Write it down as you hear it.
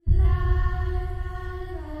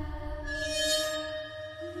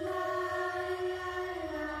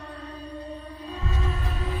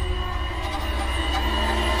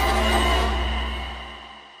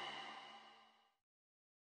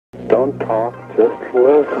Just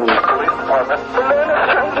listen.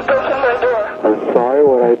 I'm sorry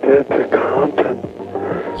what I did to Compton.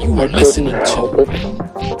 You are listening to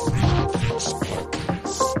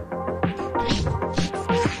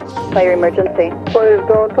Fire emergency. Please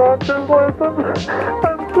don't talk, just listen.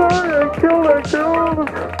 I'm sorry I killed that dude.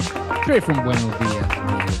 straight from Buenos Dias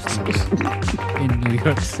in New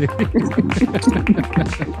York City.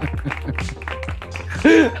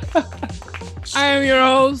 I am your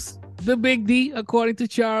host, the Big D, according to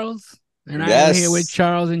Charles. And I am here with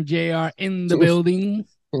Charles and JR in the building.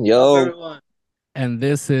 Yo. And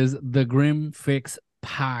this is the Grim Fix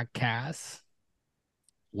Podcast.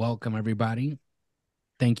 Welcome, everybody.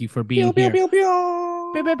 Thank you for being here.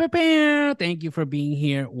 Thank you for being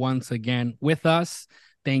here once again with us.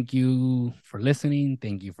 Thank you for listening.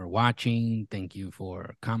 Thank you for watching. Thank you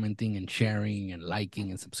for commenting and sharing and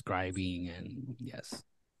liking and subscribing. And yes,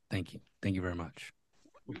 thank you. Thank you very much.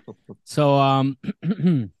 So,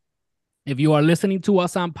 if you are listening to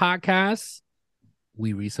us on podcasts,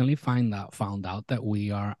 we recently found out that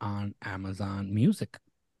we are on Amazon Music.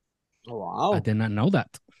 Oh, wow. I did not know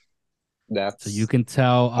that. That's So you can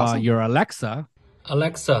tell awesome. your Alexa,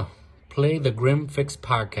 play the Grim Fix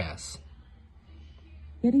Podcast.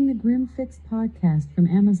 Getting the Grim Fix Podcast from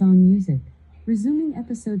Amazon Music. Resuming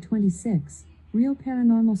episode 26, Real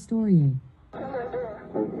Paranormal Story.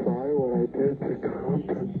 I'm sorry what I did to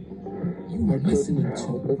Compton. You are listening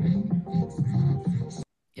to.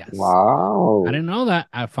 Yes. Wow. I didn't know that.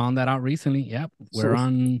 I found that out recently. Yep. We're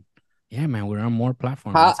on. Yeah, man. We're on more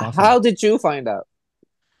platforms. That's awesome. How did you find out?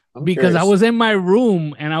 Because I was in my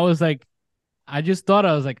room and I was like, I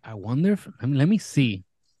was like, I wonder if, let me see.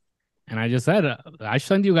 And I just said, I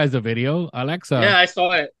sent you guys a video, Alexa. Yeah, I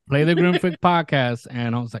saw it. Play the Grim Fix Podcast.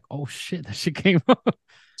 And I was like, oh shit, that shit came up.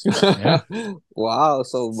 Yeah. Wow.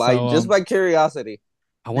 So by curiosity.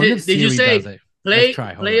 I wonder if Siri you say does it. play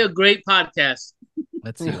Hold a on. great podcast?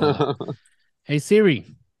 Let's see. Hey Siri,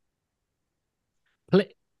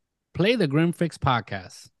 play the Grim Fix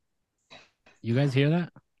Podcast. You guys hear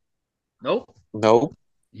that? Nope.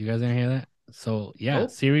 You guys didn't hear that? So yeah,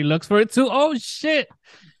 Nope. Siri looks for it too. Oh shit!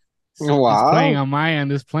 Wow. It's playing on my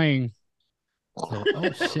end. It's playing. So,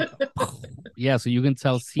 oh shit! Yeah, so you can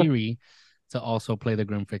tell Siri to also play the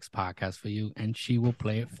Grim Fix Podcast for you, and she will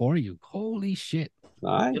play it for you. Holy shit!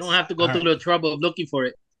 Nice. You don't have to go through the trouble of looking for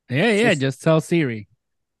it. Yeah. Just tell Siri.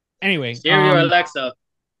 Anyway, Siri or Alexa.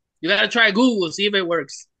 You gotta try Google, see if it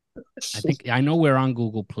works. I know we're on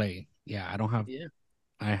Google Play. Yeah, I don't have. Yeah.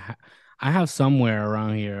 I have somewhere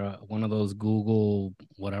around here one of those Google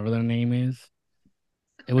whatever their name is.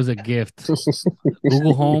 It was a gift.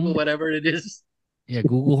 Google Home, whatever it is. Yeah,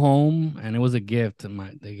 Google Home, and it was a gift.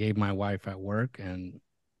 They gave my wife at work, and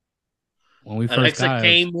when we first got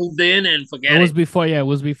it, moved in, and forget it. It was before. Yeah, it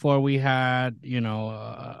was before we had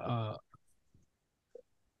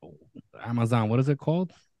Amazon. What is it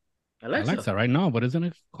called? Alexa, right? No, but isn't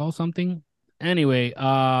it called something? Anyway,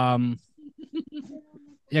 yeah,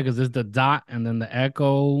 because there's the Dot and then the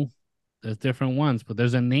Echo. There's different ones, but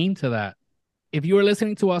there's a name to that. If you are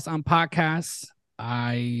listening to us on podcasts,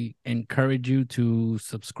 I encourage you to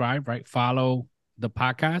subscribe, right? Follow the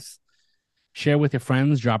podcast. Share with your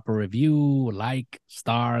friends. Drop a review, like,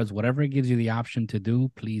 stars, whatever it gives you the option to do.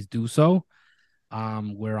 Please do so.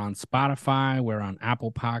 We're on Spotify. We're on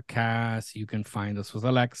Apple Podcasts. You can find us with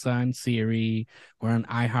Alexa and Siri. We're on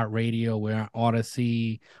iHeartRadio. We're on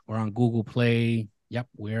Odyssey. We're on Google Play. Yep,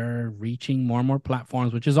 we're reaching more and more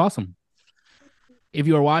platforms, which is awesome. If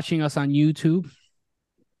you are watching us on YouTube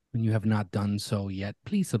and you have not done so yet,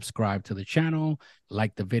 please subscribe to the channel,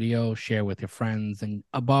 like the video, share with your friends, and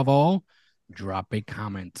above all, drop a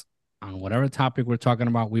comment on whatever topic we're talking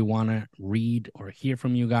about. We want to read or hear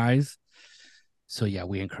from you guys. So yeah,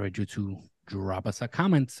 we encourage you to drop us a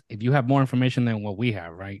comment. If you have more information than what we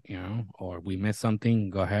have, right? Or we missed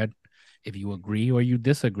something, go ahead. If you agree or you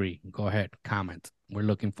disagree, go ahead, comment. We're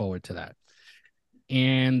looking forward to that.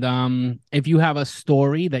 And if you have a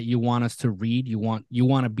story that you want us to read, you want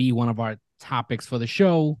to be one of our topics for the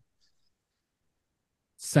show,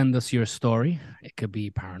 send us your story. It could be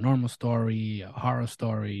a paranormal story, a horror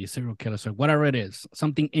story, a serial killer story, whatever it is.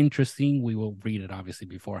 Something interesting, we will read it obviously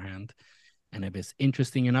beforehand. And if it's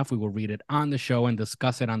interesting enough, we will read it on the show and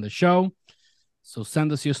discuss it on the show. So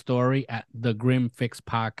send us your story at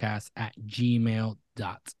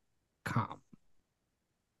thegrimfixpodcast@gmail.com.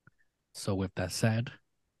 So with that said,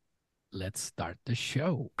 let's start the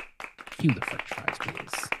show. Cue the French fries,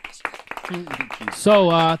 please.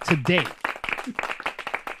 So today,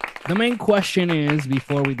 the main question is,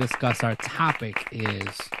 before we discuss our topic,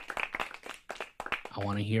 is I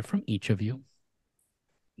want to hear from each of you.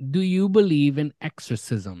 Do you believe in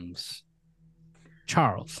exorcisms?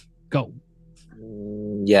 Charles, go.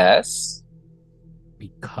 Yes,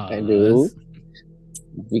 I do. Because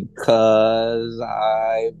Because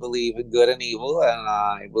I believe in good and evil, and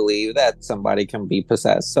I believe that somebody can be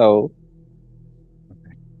possessed. So,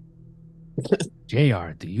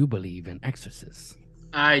 JR, do you believe in exorcists?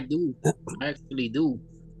 I do. I actually do.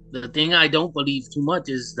 The thing I don't believe too much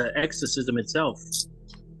is the exorcism itself.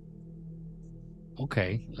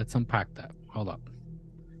 Okay, let's unpack that. Hold up.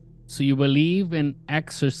 So you believe in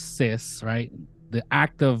exorcists, right? The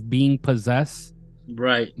act of being possessed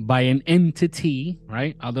Right. by an entity,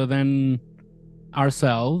 right? Other than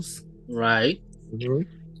ourselves. Right.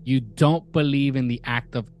 You don't believe in the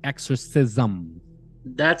act of exorcism.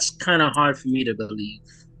 That's kind of hard for me to believe.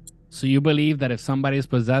 So you believe that if somebody is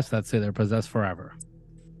possessed, that's it, they're possessed forever.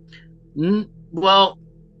 Well,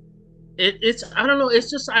 it's I don't know. It's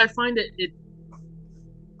just I find it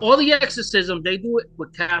all the exorcism they do it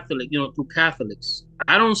with Catholic, through Catholics.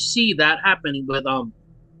 I don't see that happening with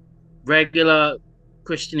regular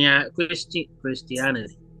Christianity.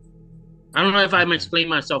 I don't know if I'm explaining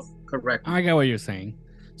myself correctly. I get what you're saying.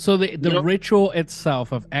 So the ritual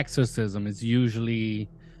itself of exorcism is usually,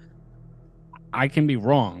 I can be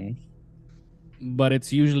wrong, but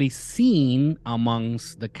it's usually seen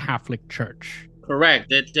amongst the Catholic Church. Correct.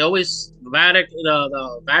 They always the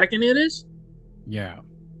Vatican it is. Yeah.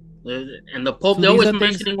 And the Pope, So they're these always are things-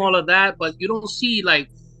 mentioning all of that, but you don't see like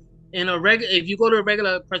in a regular. If you go to a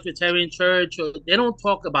regular Presbyterian church, they don't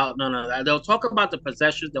talk about none of that. They'll talk about the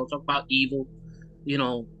possessions. They'll talk about evil.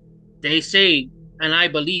 They say, and I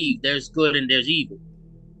believe there's good and there's evil.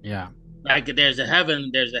 Yeah. Like there's a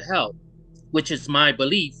heaven, there's a hell, which is my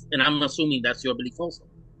belief, and I'm assuming that's your belief also.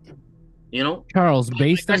 Charles,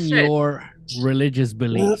 based Like I on said- your religious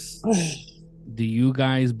beliefs, do you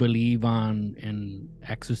guys believe in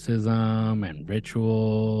exorcism and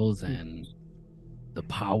rituals and the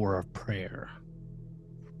power of prayer?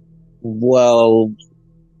 well,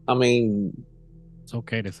 I mean, It's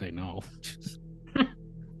okay to say no.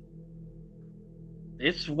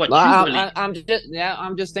 It's what no, you believe.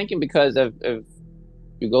 I'm just thinking because if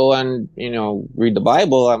you go and read the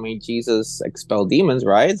Bible, I mean, Jesus expelled demons,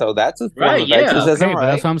 right? So that's a form Right, of yeah. exorcism, Okay, but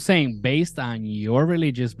right? that's what I'm saying. Based on your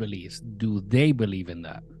religious beliefs, do they believe in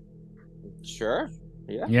that? Sure.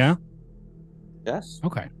 Yeah. Yeah. Yes.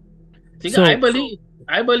 Okay. See, So- I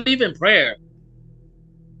believe in prayer.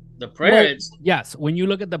 The prayer, Well, it's yes, when you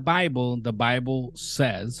look at the Bible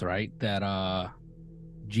says, right, that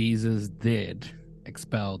Jesus did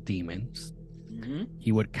expel demons. Mhm.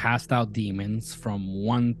 He would cast out demons from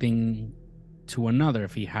one thing to another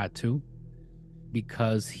if he had to,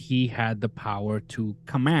 because he had the power to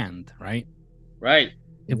command, right? right.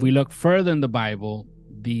 If we look further in the Bible,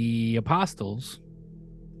 the apostles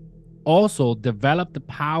also developed the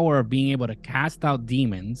power of being able to cast out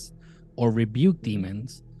demons or rebuke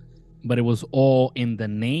demons, but it was all in the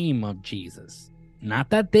name of Jesus. Not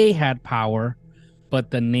that they had power, but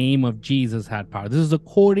the name of Jesus had power. This is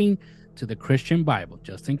according to the Christian Bible,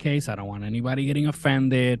 just in case. I don't want anybody getting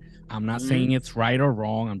offended. I'm not saying it's right or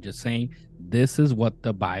wrong. I'm just saying this is what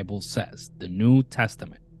the Bible says, the New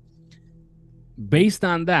Testament. Based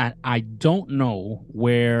on that, I don't know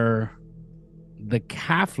where the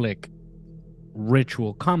Catholic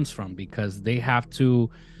ritual comes from, because they have to,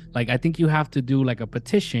 like, I think you have to do like a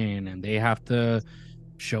petition, and they have to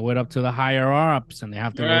show it up to the higher ups, and they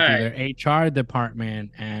have to go through their HR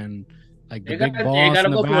department, and like the big boss gotta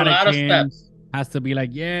in the go through a lot of Vatican steps. has to be like,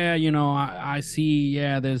 yeah, I see,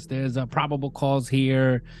 yeah, there's a probable cause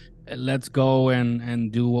here. Let's go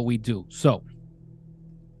and do what we do. So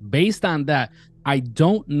based on that, I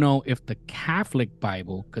don't know if the Catholic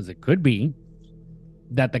Bible, because it could be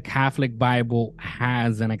that the Catholic Bible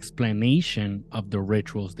has an explanation of the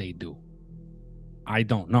rituals they do. I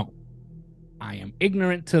don't know. I am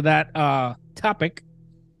ignorant to that topic,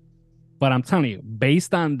 but I'm telling you,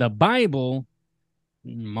 based on the Bible,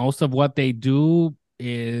 most of what they do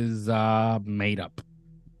is made up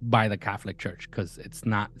by the Catholic Church, because it's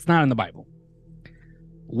not in the Bible.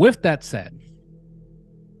 With that said,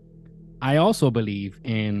 I also believe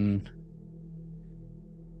in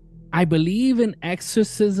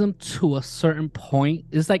exorcism to a certain point.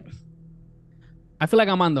 It's like, I feel like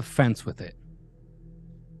I'm on the fence with it.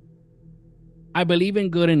 I believe in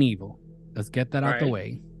good and evil. Let's get that out the Right.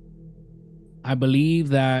 way. I believe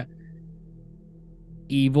that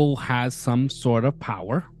evil has some sort of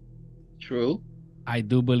power. True. I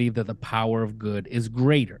do believe that the power of good is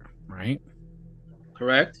greater, right?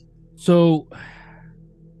 Correct. So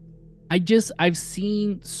I've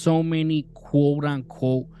seen so many quote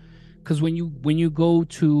unquote, because when you go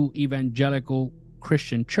to evangelical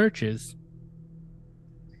Christian churches,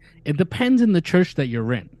 it depends in the church that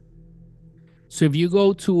you're in. So if you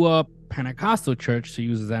go to a Pentecostal church, to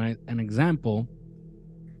use as an example,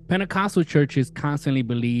 Pentecostal churches constantly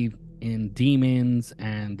believe in demons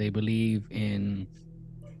and they believe in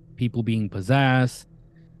people being possessed,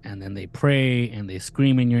 and then they pray and they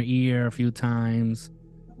scream in your ear a few times,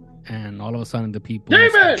 and all of a sudden the people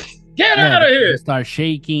Get out of they here! start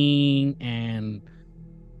shaking. And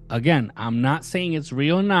again, I'm not saying it's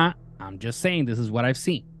real or not. I'm just saying this is what I've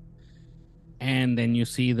seen. And then you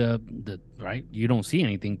see the right, you don't see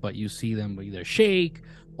anything, but you see them either shake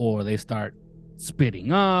or they start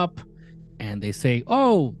spitting up, and they say,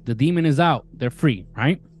 oh, the demon is out, they're free,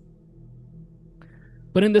 right?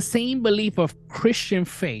 But in the same belief of Christian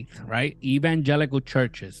faith, right, evangelical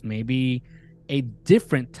churches, maybe a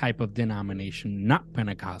different type of denomination, not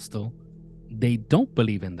Pentecostal, they don't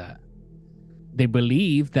believe in that. They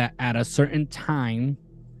believe that at a certain time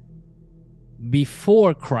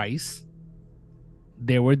before Christ,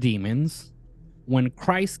 there were demons. When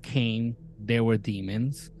Christ came, there were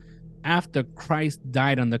demons. After Christ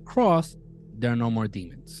died on the cross, there are no more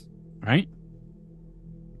demons, right?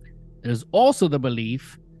 There's also the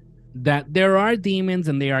belief that there are demons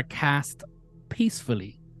and they are cast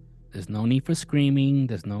peacefully. There's no need for screaming.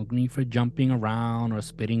 There's no need for jumping around or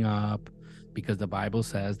spitting up, because the Bible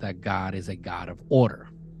says that God is a God of order.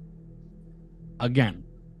 Again,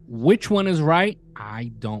 which one is right?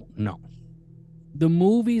 I don't know. The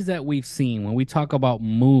movies that we've seen, when we talk about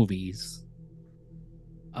movies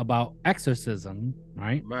about exorcism,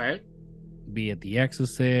 right? Right. Be it The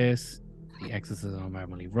Exorcist, The Exorcism of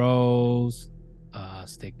Emily Rose,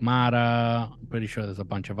 Stigmata. I'm pretty sure there's a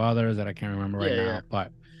bunch of others that I can't remember right now.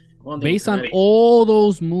 But based on all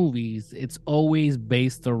those movies, it's always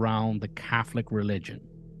based around the Catholic religion.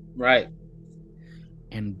 Right.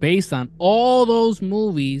 And based on all those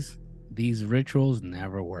movies, these rituals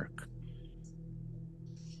never work.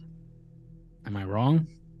 Am I wrong?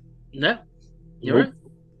 No, you're right.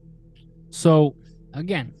 So,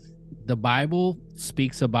 again, the Bible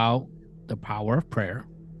speaks about the power of prayer.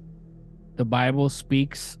 The Bible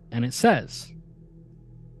speaks and it says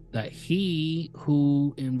that he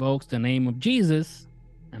who invokes the name of Jesus,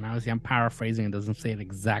 and obviously I'm paraphrasing, it doesn't say it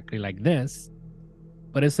exactly like this,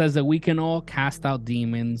 but it says that we can all cast out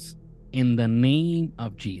demons in the name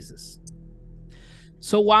of Jesus.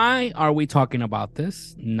 So why are we talking about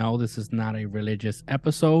this? No, this is not a religious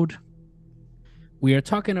episode. We are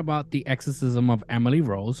talking about the exorcism of Emily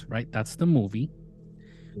Rose, right? That's the movie.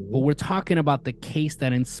 But we're talking about the case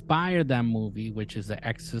that inspired that movie, which is the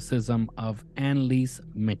exorcism of Anneliese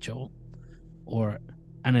Michel, or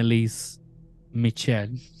Anneliese Michel,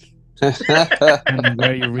 and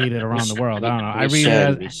where you read it around the world. I don't know. I read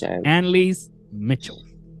it as Anneliese Michel.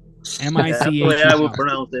 M-I-C-H. That's the way I would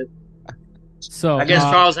pronounce it. So I guess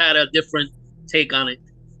Charles had a different take on it.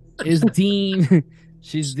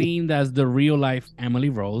 She's deemed as the real life Emily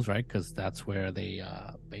Rose, right? Because that's where they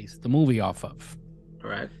based the movie off of.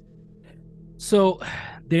 Right. So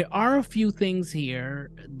there are a few things here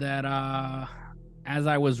that as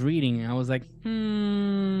I was reading, I was like,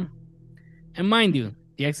 And mind you,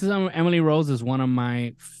 The Exorcism of Emily Rose is one of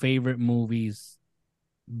my favorite movies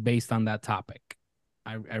based on that topic.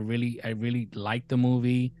 I really liked the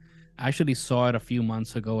movie. I actually saw it a few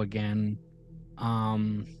months ago again.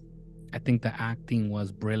 I think the acting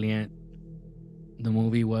was brilliant. The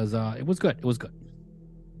movie was it was good. It was good.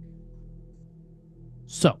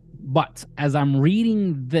 So, but as I'm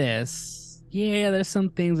reading this, there's some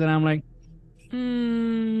things that I'm like, I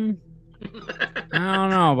don't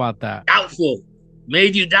know about that. Doubtful.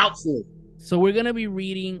 Made you doubtful. So we're going to be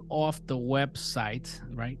reading off the website,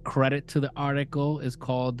 right? Credit to the article is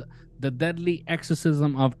called The Deadly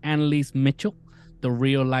Exorcism of Anneliese Michel, the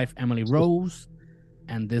real life Emily Rose.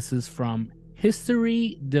 And this is from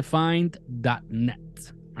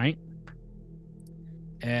historydefined.net, right?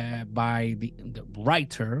 By the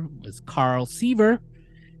writer was Carl Seaver.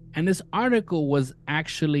 And this article was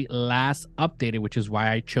actually last updated, which is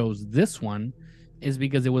why I chose this one, is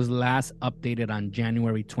because it was last updated on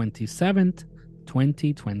January 27th,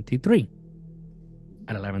 2023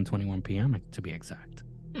 at 11:21 p.m. to be exact.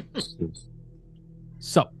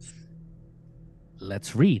 So,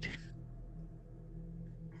 let's read.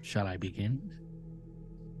 Shall I begin?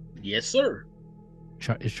 Yes, sir.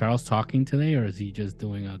 Is Charles talking today, or is he just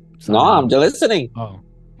doing a... No, I'm just listening. Oh,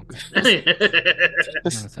 okay.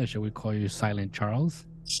 Should we call you Silent Charles?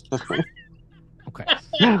 Okay.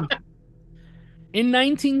 In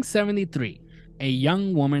 1973, a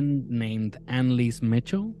young woman named Anneliese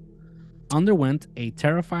Michel underwent a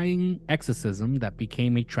terrifying exorcism that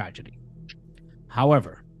became a tragedy.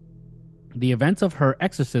 However, the events of her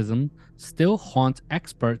exorcism still haunt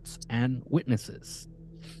experts and witnesses.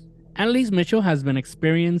 Anneliese Michel has been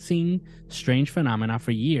experiencing strange phenomena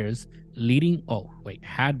for years,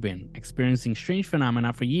 had been experiencing strange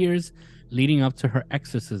phenomena for years leading up to her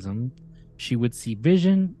exorcism. She would see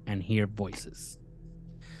vision and hear voices.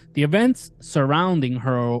 The events surrounding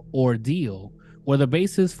her ordeal were the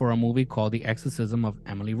basis for a movie called The Exorcism of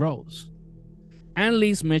Emily Rose.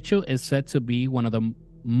 Anneliese Michel is said to be one of the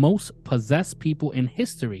most possessed people in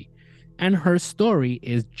history, and her story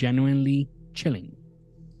is genuinely chilling.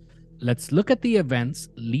 Let's look at the events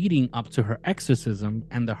leading up to her exorcism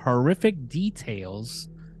and the horrific details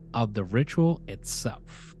of the ritual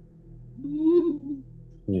itself. Ooh.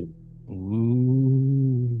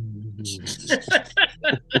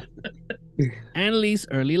 Anneliese's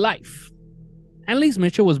early life. Anneliese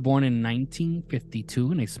Michel was born in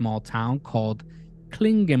 1952 in a small town called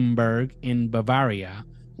Klingenberg in Bavaria,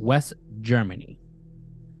 West Germany.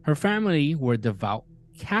 Her family were devout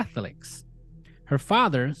Catholics. Her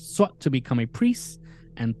father sought to become a priest,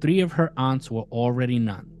 and 3 of her aunts were already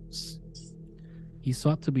nuns. He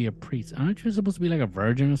sought to be a priest. Aren't you supposed to be like a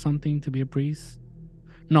virgin or something to be a priest?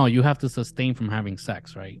 No, you have to sustain from having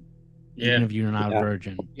sex, right? Yeah. Even if you're not a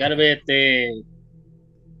virgin. You gotta be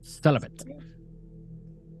celibate.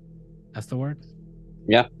 That's the word?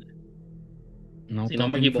 Yeah. No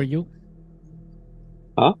talking for you?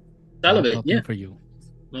 Huh? Celibate, no talking for you.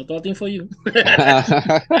 No talking for you. You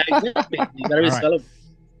gotta be celibate.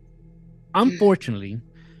 Unfortunately,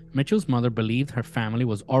 Mitchell's mother believed her family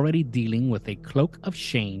was already dealing with a cloak of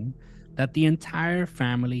shame that the entire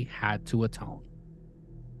family had to atone.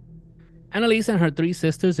 Anneliese and her 3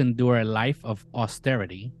 sisters endure a life of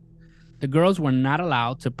austerity. The girls were not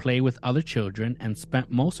allowed to play with other children and spent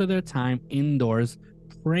most of their time indoors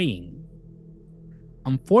praying.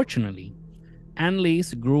 Unfortunately,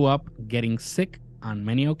 Anneliese grew up getting sick on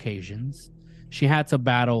many occasions. She had to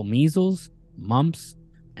battle measles, mumps,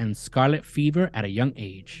 and scarlet fever at a young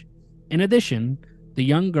age. In addition, the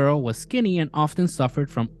young girl was skinny and often suffered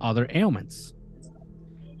from other ailments.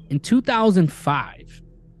 In 2005,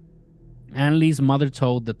 Anneliese's mother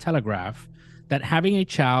told The Telegraph that having a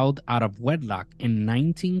child out of wedlock in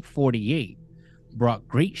 1948 brought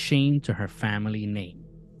great shame to her family name.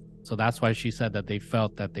 So that's why she said that they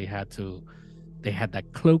felt that they had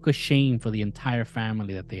that cloak of shame for the entire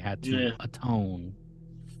family that they had to atone.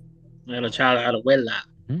 And a child out of wedlock.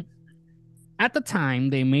 Mm-hmm. At the time,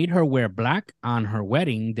 they made her wear black on her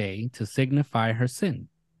wedding day to signify her sin.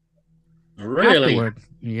 Really? Afterward,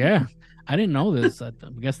 I didn't know this. I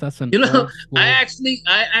guess that's an old school. I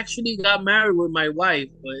actually got married with my wife,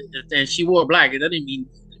 and she wore black. It doesn't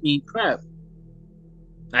mean crap.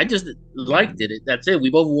 I just liked it. That's it.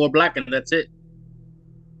 We both wore black, and that's it.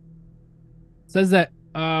 Says that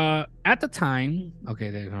at the time,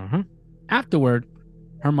 afterward,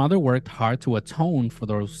 her mother worked hard to atone for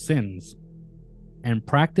those sins and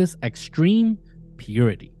practice extreme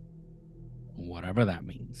purity, whatever that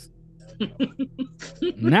means.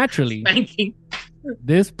 Naturally,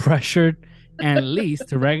 this pressured Anneliese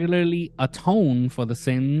to regularly atone for the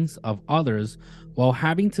sins of others while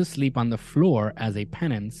having to sleep on the floor as a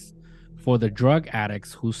penance for the drug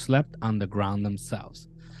addicts who slept on the ground themselves.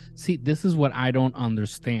 See, this is what I don't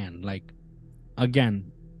understand. Like,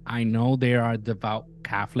 again, I know there are devout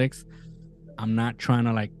Catholics. I'm not trying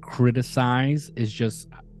to like criticize. It's just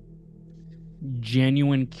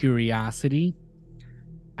genuine curiosity.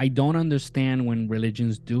 I don't understand when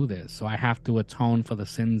religions do this, so I have to atone for the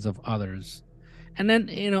sins of others. And then,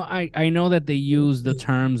 I know that they use the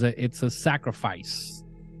terms that it's a sacrifice.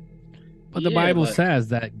 But the Bible says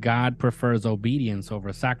that God prefers obedience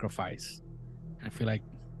over sacrifice. I feel like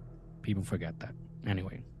people forget that.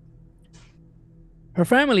 Anyway. Her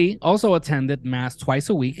family also attended Mass twice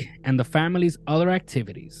a week and the family's other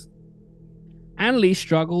activities. Anneliese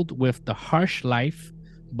struggled with the harsh life,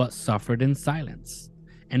 but suffered in silence.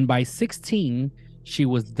 And by 16, she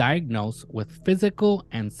was diagnosed with physical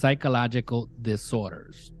and psychological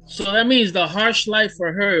disorders. So that means the harsh life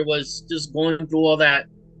for her was just going through all that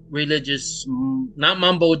religious, not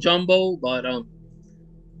mumbo jumbo, but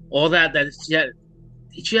all that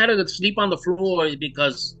she had to sleep on the floor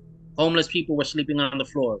because homeless people were sleeping on the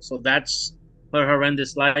floor. So that's her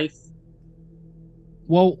horrendous life.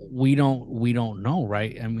 Well, we don't know,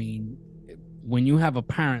 right? I mean, when you have a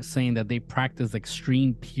parent saying that they practice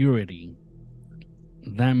extreme purity,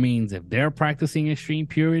 that means if they're practicing extreme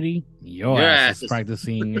purity, your ass is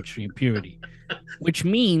practicing extreme purity, which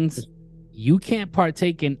means you can't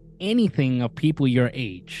partake in anything of people your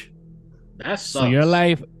age. That sucks. So your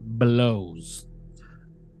life blows.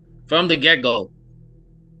 From the get-go.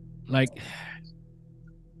 Like,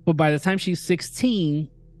 but by the time she's 16,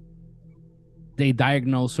 they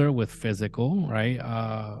diagnose her with physical, right?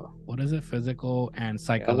 What is it? Physical and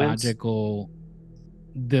psychological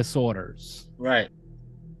disorders. Right.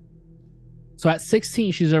 So at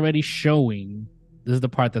 16, she's already showing. This is the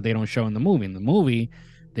part that they don't show in the movie. In the movie,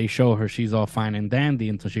 they show her she's all fine and dandy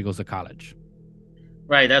until she goes to college.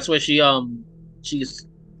 Right. That's where she's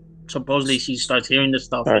supposedly she starts hearing this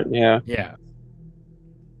stuff. Yeah.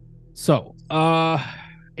 So,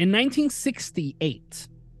 in 1968,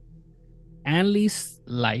 Anneliese's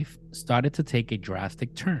life started to take a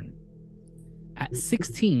drastic turn. At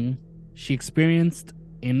 16, she experienced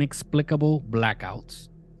inexplicable blackouts,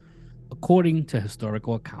 according to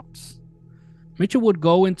historical accounts. Mitchell would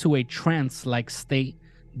go into a trance-like state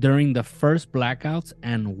during the first blackouts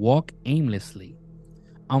and walk aimlessly.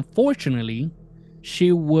 Unfortunately,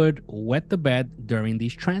 she would wet the bed during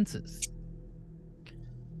these trances.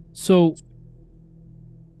 So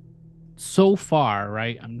far,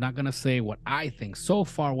 right? I'm not going to say what I think. So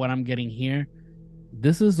far, what I'm getting here,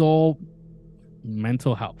 this is all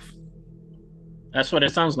mental health. That's what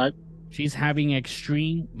it sounds like. She's having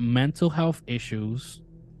extreme mental health issues.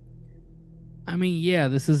 I mean, yeah,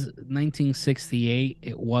 this is 1968.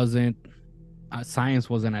 It wasn't, science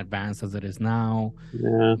wasn't advanced as it is now.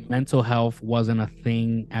 Yeah. Mental health wasn't a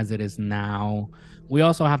thing as it is now. We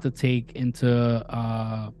also have to take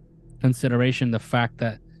into consideration the fact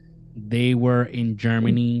that they were in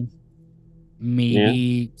Germany.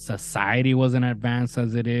 Maybe society wasn't advanced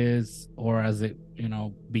as it is, or as it,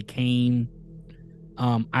 became.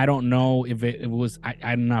 I don't know if it was.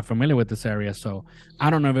 I'm not familiar with this area, so I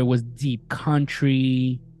don't know if it was deep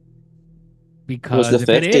country. Because it was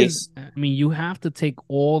the 50s. It is, I mean, you have to take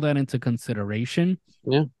all that into consideration.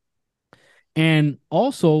 Yeah. And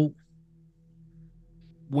also,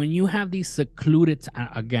 when you have these secluded,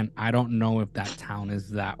 again, I don't know if that town is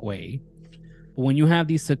that way, but when you have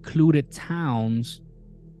these secluded towns,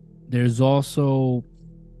 there's also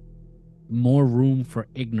more room for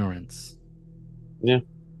ignorance. Yeah.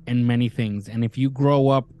 And many things. And if you grow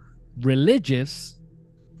up religious,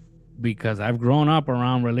 because I've grown up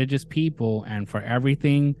around religious people, and for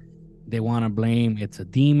everything they want to blame, it's a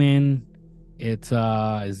demon, it's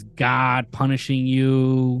is God punishing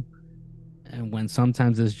you, and when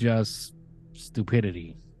sometimes it's just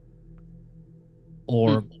stupidity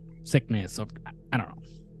or sickness, or I don't know.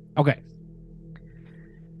 Okay.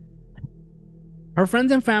 Her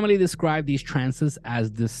friends and family describe these trances as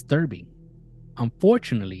disturbing.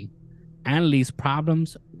 Unfortunately, Anneliese's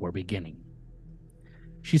problems were beginning.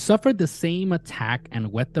 She suffered the same attack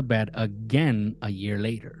and wet the bed again a year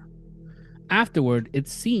later. Afterward, it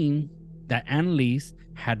seemed that Anneliese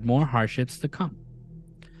had more hardships to come.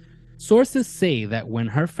 Sources say that when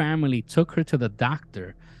her family took her to the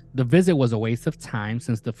doctor, the visit was a waste of time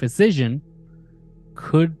since the physician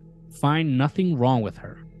could find nothing wrong with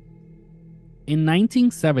her. In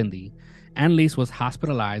 1970, Anneliese was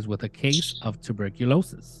hospitalized with a case of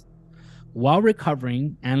tuberculosis. While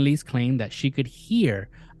recovering, Anneliese claimed that she could hear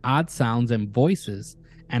odd sounds and voices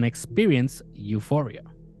and experience euphoria.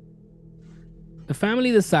 The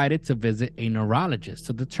family decided to visit a neurologist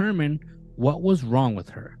to determine what was wrong with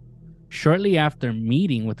her. Shortly after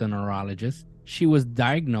meeting with a neurologist, she was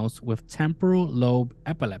diagnosed with temporal lobe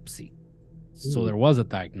epilepsy. So there was a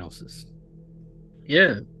diagnosis.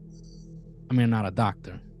 Yeah. I mean, not a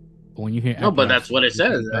doctor. But when you hear no, but that's what it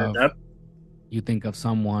says. You think of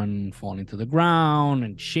someone falling to the ground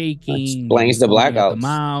and shaking. Explains the blackouts. The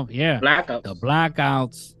mouth. Yeah. Blackouts. The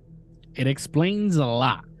blackouts. It explains a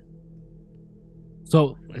lot.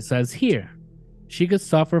 So it says here, she could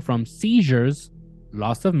suffer from seizures,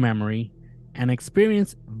 loss of memory, and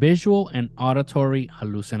experience visual and auditory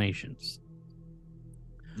hallucinations.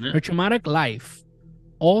 Yeah. Her traumatic life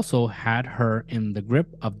also had her in the grip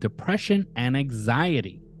of depression and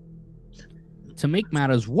anxiety. To make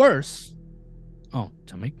matters worse,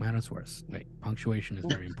 wait, punctuation is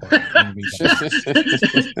very important.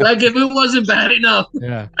 Like if it wasn't bad enough.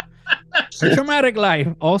 Yeah. Her traumatic life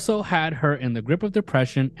also had her in the grip of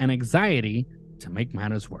depression and anxiety, to make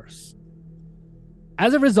matters worse.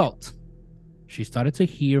 As a result, she started to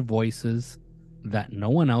hear voices that no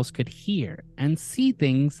one else could hear and see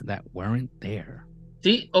things that weren't there.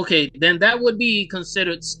 See, okay, then that would be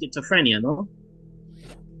considered schizophrenia, no?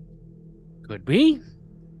 Could be.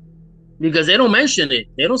 Because they don't mention it.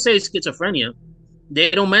 They don't say schizophrenia. They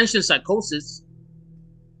don't mention psychosis.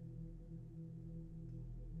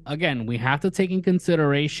 Again, we have to take in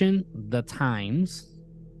consideration the times.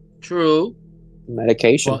 True.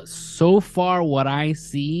 Medication. But so far, what I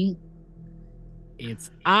see, it's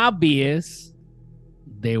obvious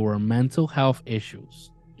they were mental health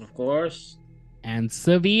issues Of course. and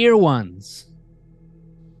severe ones.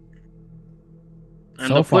 And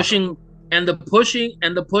So the far. pushing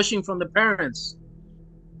from the parents.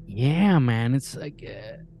 Yeah, man. It's like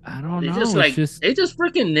I don't know. They just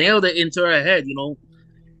freaking nailed it into her head, you know.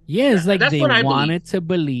 Yeah, it's like That's they what I wanted to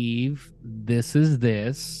believe this is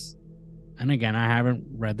this. And again, I haven't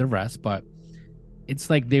read the rest, but it's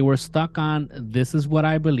like they were stuck on this is what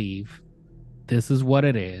I believe. This is what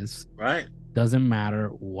it is. Right. Doesn't matter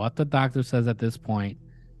what the doctor says at this point.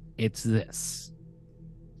 It's this.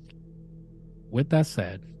 With that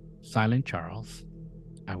said, Silent Charles,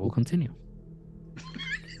 I will continue.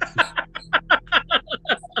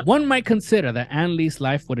 One might consider that Anneliese's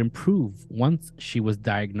life would improve once she was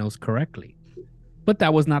diagnosed correctly, but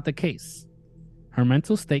that was not the case. Her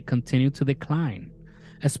mental state continued to decline,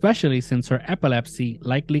 especially since her epilepsy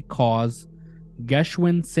likely caused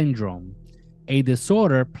Geschwin syndrome, a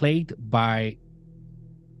disorder plagued by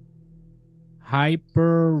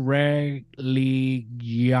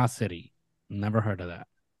hyperreligiosity. Never heard of that.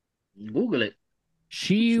 Google it.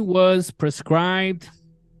 She was prescribed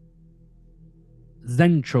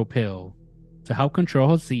Zentropil to help control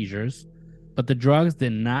her seizures, but the drugs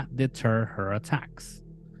did not deter her attacks.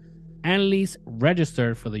 Anneliese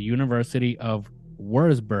registered for the University of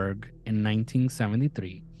Würzburg in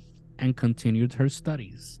 1973 and continued her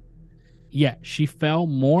studies. Yet she fell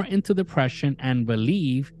more into depression and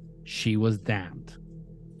believed she was damned.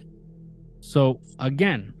 So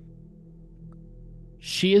again,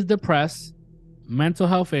 she is depressed, mental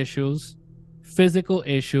health issues, physical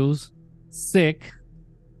issues, sick,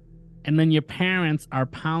 and then your parents are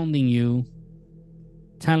pounding you,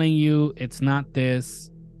 telling you it's not this.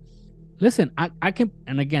 Listen, I can,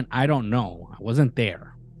 and again, I don't know. I wasn't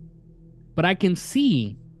there. But I can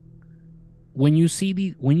see when you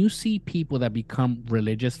see people that become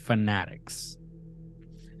religious fanatics.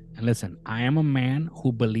 And listen, I am a man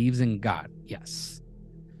who believes in God, yes.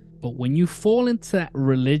 But when you fall into that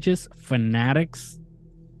religious fanatics,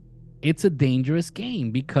 it's a dangerous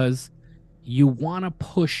game because you want to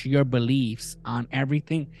push your beliefs on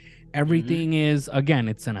everything. Everything is, again,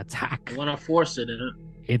 it's an attack. You want to force it, huh?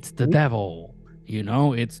 It's the devil. You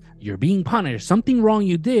know, it's you're being punished. Something wrong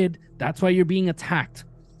you did. That's why you're being attacked.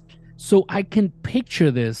 So I can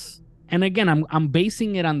picture this. And again, I'm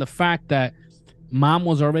basing it on the fact that mom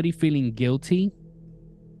was already feeling guilty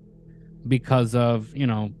because of, you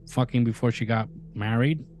know, fucking before she got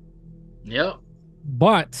married. Yep.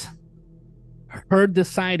 But her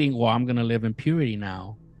deciding, well, I'm gonna live in purity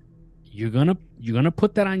now. You're gonna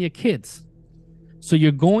put that on your kids. So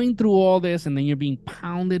you're going through all this, and then you're being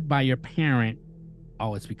pounded by your parent.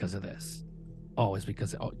 Oh, it's because of this. Oh, it's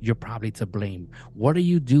because you're probably to blame. What are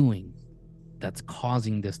you doing that's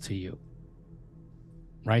causing this to you?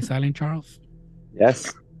 Right, Silent Charles?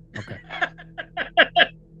 Yes. Okay.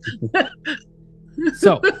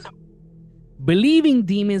 So, believing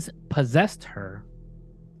demons possessed her.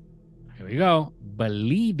 Here we go.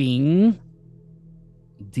 Believing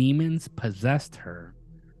demons possessed her.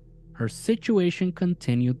 Her situation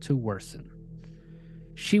continued to worsen.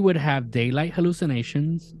 She would have daylight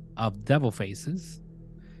hallucinations of devil faces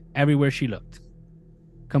everywhere she looked,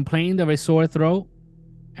 complained of a sore throat,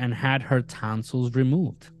 and had her tonsils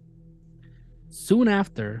removed. Soon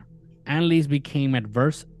after, Anneliese became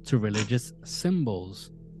adverse to religious symbols,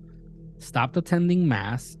 stopped attending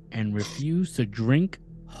Mass, and refused to drink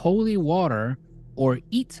holy water or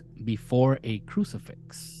eat before a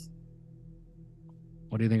crucifix.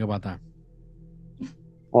 What do you think about that?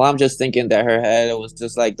 Well, I'm just thinking that her head was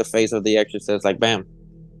just like the face of the Exorcist, like bam.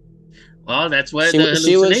 Well, that's what She the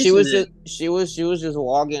was just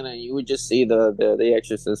walking, and you would just see the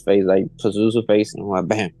Exorcist face, like Pazuzu face, and like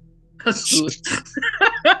bam.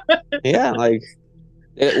 Yeah, like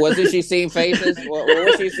wasn't she seeing faces? What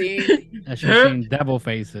was she seeing? She's seeing devil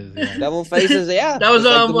faces. Yeah. Devil faces, yeah. That was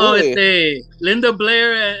like Linda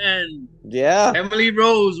Blair and yeah, Emily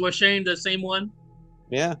Rose were sharing the same one.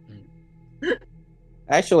 Yeah.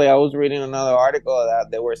 Actually, I was reading another article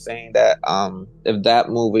that they were saying that if that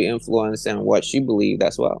movie influenced in what she believed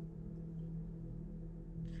as well,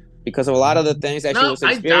 because of a lot of the things that she was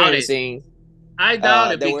experiencing. I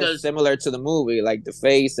doubt it they because were similar to the movie, like the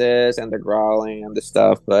faces and the growling and the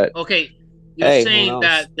stuff. But okay, you're saying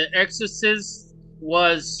that The Exorcist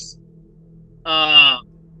was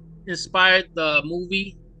inspired the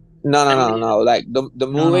movie? No. Like the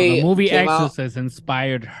movie. The movie Exorcist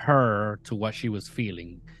inspired her to what she was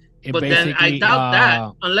feeling. But then I doubt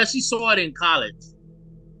that unless she saw it in college.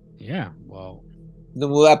 Yeah, well,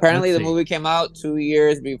 Apparently, the see. movie came out 2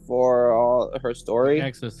 years before all her The story.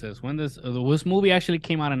 Exorcist. When this movie actually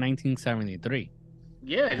came out in 1973.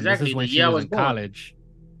 Yeah, And this exactly. is when The she year I was was in born. college.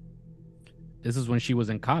 This is when she was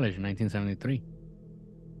in college in 1973.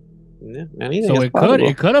 Yeah, anything So is it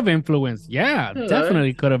possible. could have influenced. Yeah, Yeah.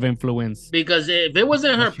 definitely could have influenced. Because if it was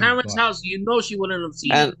in her What she parents' thought. house, you know she wouldn't have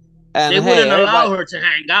seen And it. and They hey, wouldn't allow her to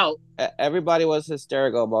hang out. everybody was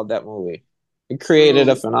hysterical about that movie. It created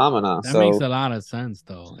a True. phenomenon. That makes So a lot of sense,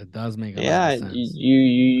 though. It does make a lot yeah, of you, sense.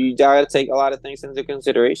 you gotta take a lot of things into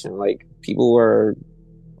consideration. Like people were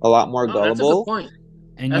a lot more No, that's a good gullible. point.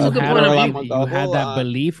 And That's you a good had point of already view. you had that On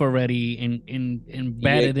belief already in yeah,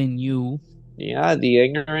 embedded in you. yeah, the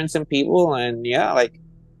ignorance in people, and yeah, like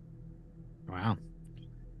Wow,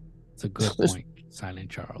 it's a good point, Silent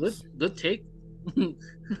Charles. Good take.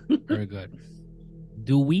 Very good.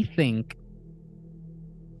 Do we think?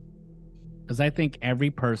 Because I think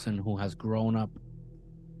every person who has grown up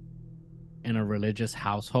in a religious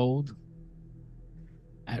household,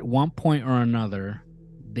 at one point or another,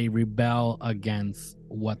 they rebel against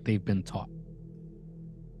what they've been taught.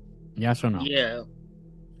 Yes or no? Yeah.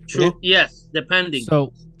 True. yeah. Yes, depending.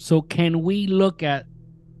 So can we look at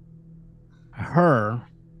her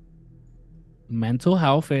mental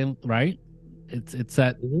health, right? It's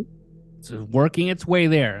at Mhm, it's working its way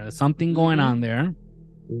there. There's something going Mhm. on there.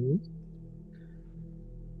 mhm,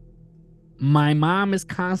 My mom is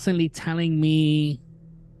constantly telling me,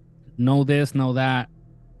 know this, know that.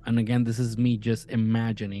 And again, this is me just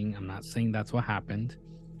imagining. I'm not saying that's what happened,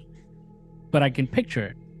 but I can picture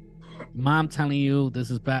it. Mom telling you this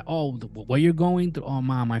is bad. Oh, what you're going through. Oh,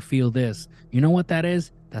 mom, I feel this. You know what that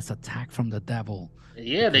is? That's attack from the devil.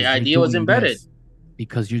 Yeah, the Because you're idea was doing embedded. this,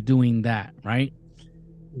 because you're doing that, right?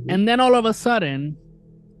 mhm, And then all of a sudden,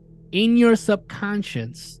 in your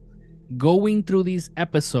subconscious, going through these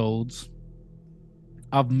episodes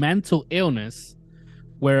of mental illness,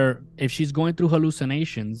 where if she's going through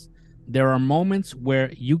hallucinations, there are moments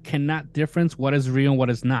where you cannot difference what is real and what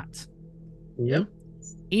is not. Yep. mhm,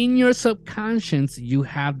 In your subconscious, you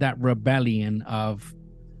have that rebellion of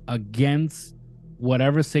against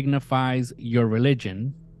whatever signifies your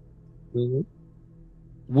religion, mhm,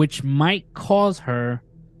 which might cause her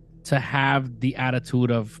to have the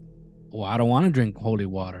attitude of, well, I don't want to drink holy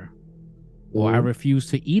water, or I mhm, refuse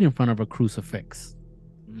to eat in front of a crucifix.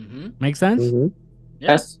 Mm-hmm. Make sense? mhm.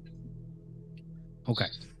 Yeah. Yes. Okay.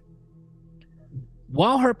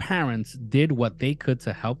 While her parents did what they could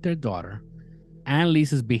to help their daughter,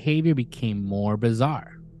 Anneliese's behavior became more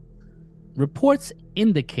bizarre. Reports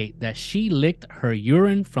indicate that she licked her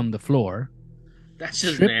urine from the floor, That's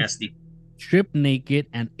just stripped, nasty. stripped naked,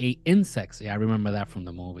 and ate insects. Yeah, I remember that from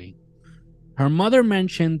the movie. Her mother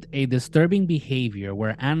mentioned a disturbing behavior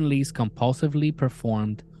where Anneliese compulsively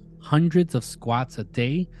performed hundreds of squats a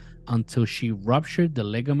day until she ruptured the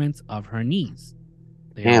ligaments of her knees.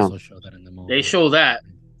 They Damn. also show that in the movie. They show that.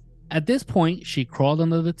 At this point, she crawled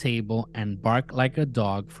under the table and barked like a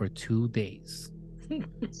dog for 2 days.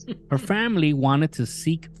 Her family wanted to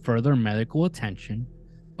seek further medical attention,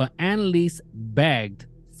 but Anneliese begged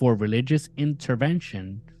for religious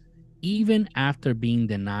intervention even after being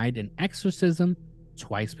denied an exorcism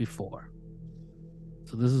twice before.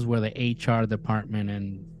 So this is where the HR department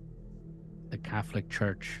and the Catholic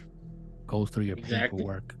Church goes through your Exactly.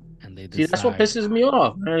 paperwork and they See, decide. that's what pisses me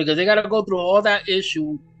off, man, because they got to go through all that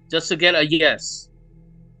issue just to get a yes.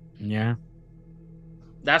 Yeah.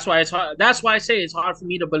 That's why it's hard. That's why I say it's hard for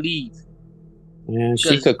me to believe. Yeah, she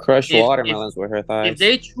Because could crush if watermelons with her if thighs.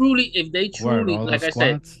 they truly, Word, all like those I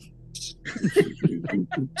said, squats.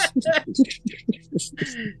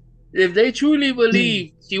 if they truly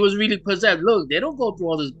believe she was really possessed, look, they don't go through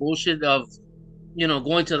all this bullshit of,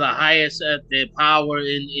 going to the highest at the power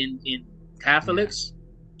in Catholics.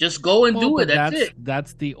 Just go and Well, do it. but That's it.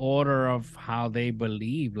 that's the order of how they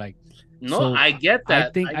believe. Like, No, so I get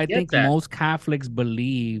that. I get think that. most Catholics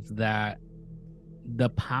believe that the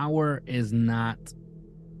power is not.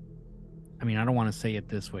 I mean, I don't want to say it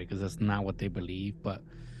this way because that's not what they believe, but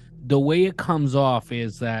the way it comes off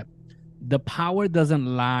is that the power doesn't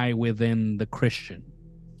lie within the Christian.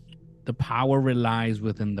 The power relies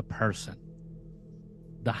within the person,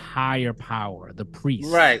 the higher power, the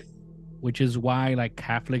priest. Right. Which is why, like,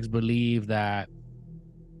 Catholics believe that,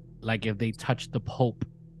 like, if they touch the Pope,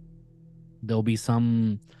 there'll be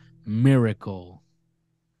some miracle,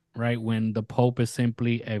 right? When the Pope is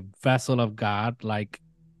simply a vessel of God, like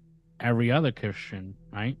every other Christian,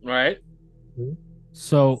 right? Right.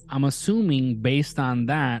 So I'm assuming based on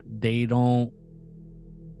that, they don't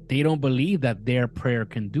believe that their prayer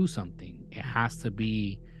can do something. It has to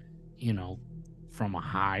be, from a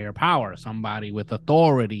higher power, somebody with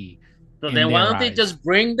authority. So in then why their don't they eyes. just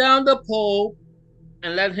bring down the Pope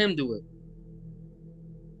and let him do it?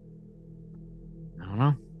 I don't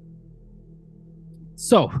know.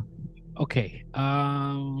 So, okay.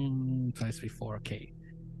 Twice before. Okay.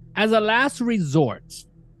 As a last resort,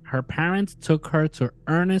 her parents took her to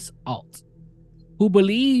Ernest Alt, who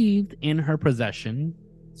believed in her possession,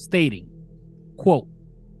 stating, quote,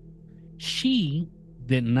 she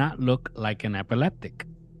did not look like an epileptic,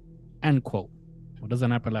 end quote. What does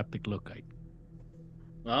an epileptic look like?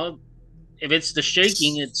 Well, if it's the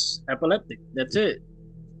shaking, it's epileptic. That's it.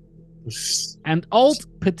 And Alt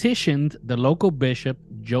petitioned the local bishop,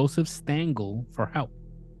 Joseph Stangl, for help.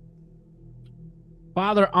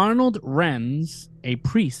 Father Arnold Renz, a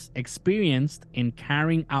priest experienced in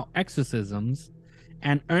carrying out exorcisms,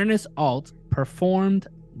 and Ernest Alt performed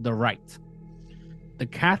the rite. The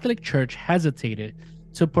Catholic Church hesitated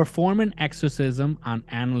to perform an exorcism on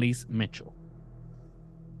Anneliese Michel.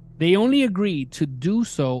 They only agreed to do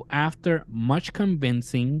so after much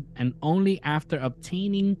convincing and only after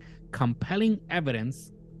obtaining compelling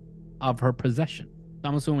evidence of her possession.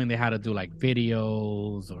 I'm assuming they had to do like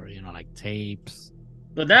videos or, like tapes.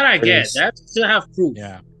 But that I get. That still have proof.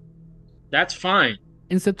 Yeah. That's fine.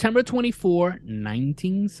 In September 24,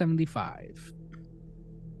 1975,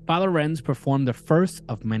 Father Renz performed the first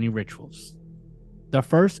of many rituals. The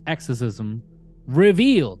first exorcism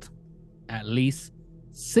revealed at least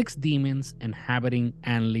 6 demons inhabiting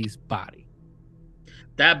Anneliese's body.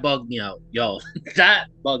 That bugged me out. Yo, that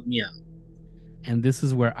bugged me out. And this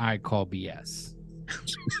is where I call BS.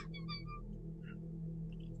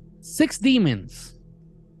 6 demons.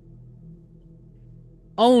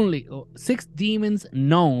 Only 6 demons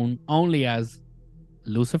known only as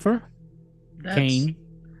Lucifer, Cain,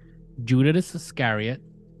 Judas Iscariot,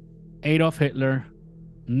 Adolf Hitler,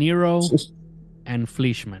 Nero, and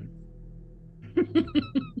Fleischmann.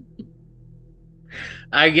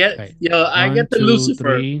 I get, Okay. I 1, get the 2, Lucifer.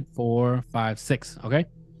 3, 4, 5, 6. Okay.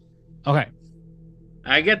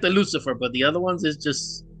 I get the Lucifer, but the other ones is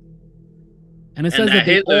just. And it says that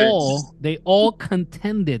they all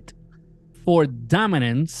contended for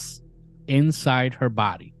dominance inside her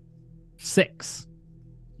body. 6.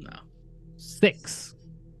 No. 6.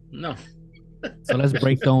 No. So let's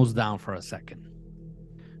break those down for a second.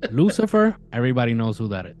 Lucifer, everybody knows who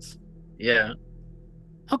that is. Yeah.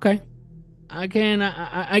 Okay. I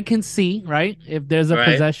can see, right? If there's a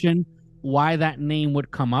possession, why that name would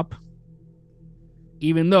come up.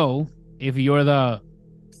 Even though if you're the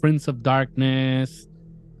Prince of Darkness,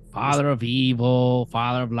 Father of Evil,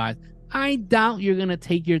 Father of Lies, I doubt you're gonna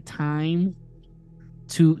take your time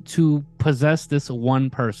to possess this one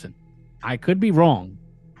person. I could be wrong.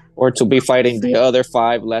 Or to be fighting the other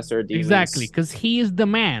 5 lesser demons. Exactly, because he is the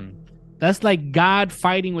man. That's like God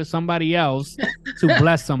fighting with somebody else to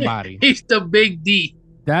bless somebody. He's the big D.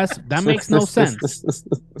 That makes no sense.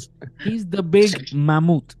 He's the big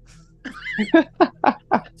mammoth.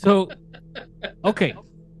 So, okay.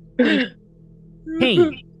 Cain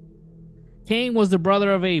was the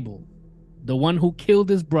brother of Abel, the one who killed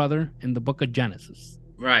his brother in the book of Genesis.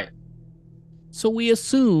 Right. So we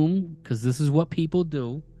assume, because this is what people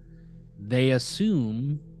do, they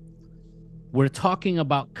assume we're talking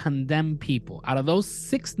about condemned people. Out of those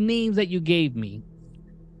 6 names that you gave me,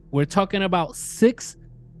 we're talking about 6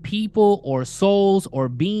 people or souls or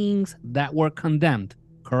beings that were condemned,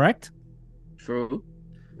 correct? True.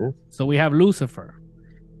 So we have Lucifer,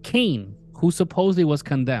 Cain, who supposedly was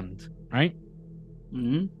condemned, right?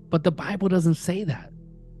 Mm-hmm. But the Bible doesn't say that.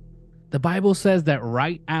 The Bible says that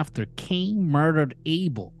right after Cain murdered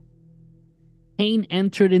Abel, Cain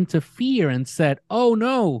entered into fear and said, "Oh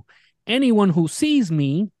no, anyone who sees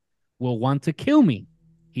me will want to kill me,"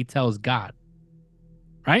 he tells God.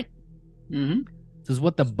 Right? Mm-hmm. This is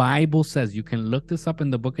what the Bible says. You can look this up in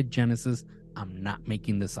the book of Genesis. I'm not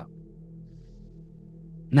making this up.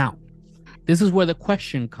 Now, this is where the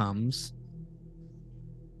question comes.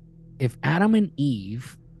 If Adam and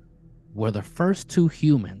Eve were the first 2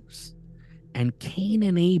 humans and Cain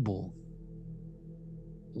and Abel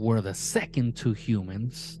were the second 2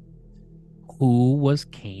 humans, who was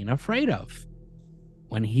Cain afraid of?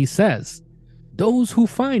 When he says, "Those who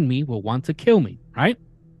find me will want to kill me," right?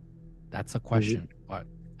 That's a question, but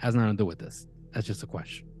has nothing to do with this. That's just a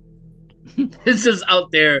question. It's just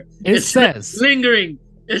out there. It says lingering.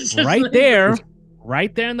 It's just right lingering.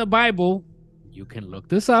 there in the Bible. You can look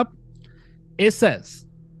this up. It says,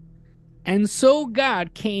 "And so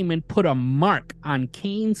God came and put a mark on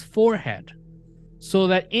Cain's forehead, so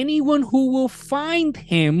that anyone who will find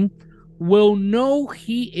him will know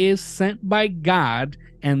he is sent by God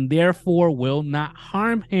and therefore will not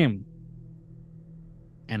harm him.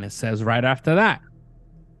 And it says right after that,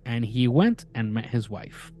 and he went and met his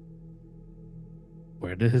wife.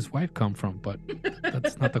 Where did his wife come from? But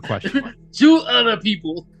that's not the question. 2 other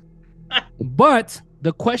people. But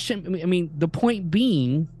the question, I mean, the point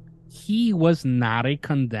being, he was not a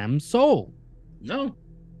condemned soul. No.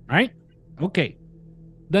 Right? Okay.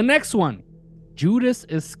 The next one, Judas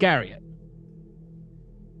Iscariot.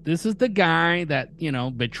 This is the guy that,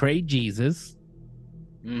 betrayed Jesus.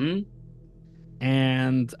 Mm-hmm.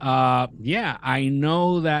 And yeah, I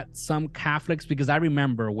know that some Catholics, because I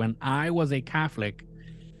remember when I was a Catholic,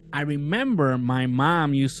 I remember my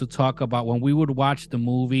mom used to talk about when we would watch the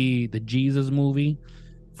movie, the Jesus movie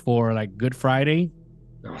for like Good Friday.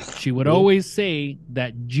 She would always say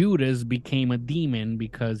that Judas became a demon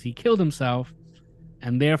because he killed himself.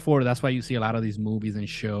 And therefore, that's why you see a lot of these movies and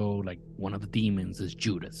show like one of the demons is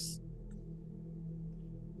Judas.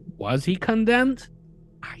 Was he condemned?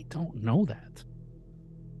 I don't know that.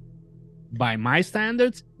 By my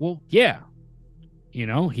standards, well, yeah.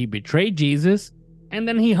 He betrayed Jesus and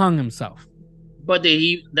then he hung himself. But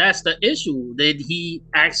that's the issue. Did he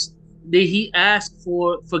ask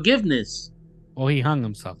for forgiveness? Well, he hung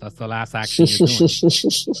himself. That's the last action you're doing.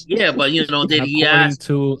 Yeah, but did he ask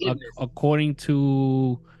according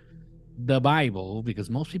to the Bible, because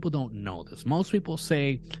most people don't know this. Most people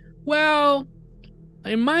say, well,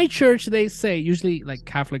 in my church, they say, usually like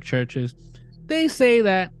Catholic churches, they say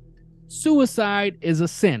that suicide is a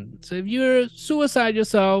sin. So if you're suicide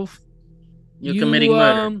yourself, you're committing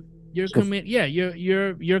murder. You're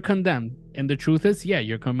condemned. And the truth is,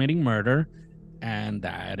 you're committing murder, and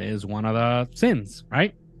that is one of the sins,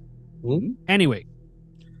 right? Mm-hmm. Anyway,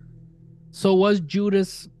 so was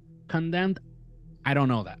Judas condemned? I don't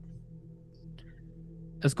know that.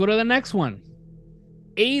 Let's go to the next one.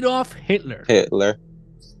 Adolf Hitler.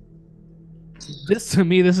 This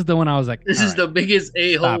is the one I was like, this is the biggest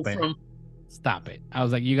a-hole from. Stop it. I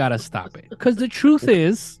was like, you gotta stop it. Because the truth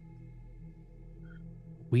is,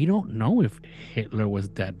 we don't know if Hitler was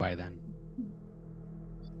dead by then.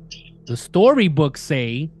 The storybooks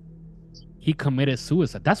say he committed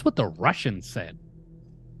suicide. That's what the Russians said.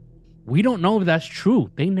 We don't know if that's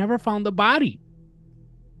true. They never found the body.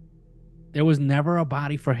 There was never a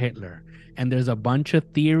body for Hitler. And there's a bunch of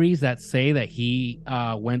theories that say that he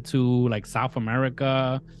went to like South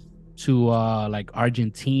America, to like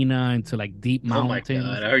Argentina, into like deep mountains. Oh my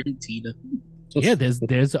God, Argentina. Yeah,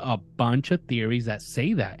 there's a bunch of theories that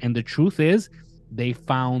say that. And the truth is, they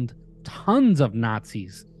found tons of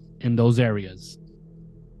Nazis in those areas.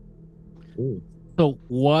 Ooh. So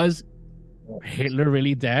was Hitler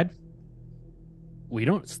really dead? We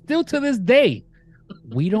don't, still to this day,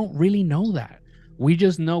 we don't really know that. We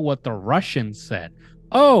just know what the Russians said.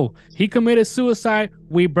 Oh, he committed suicide.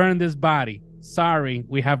 We burned his body. Sorry,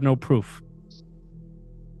 we have no proof.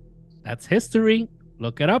 That's history.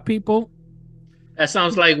 Look it up, people. That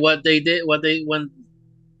sounds like what they did, when the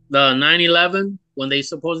 9/11, when they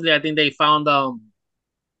supposedly, I think they found this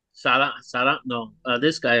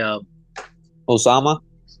guy Osama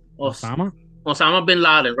bin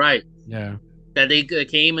Laden, right? Yeah. That they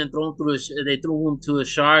came and they threw him to the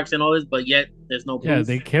sharks and all this, but yet there's no proof. Yeah,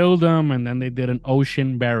 they killed him and then they did an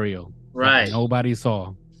ocean burial. Right. That nobody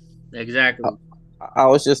saw. Exactly. I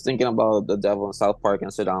was just thinking about the devil in South Park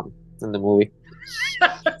and Saddam in the movie.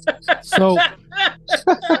 So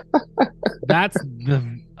that's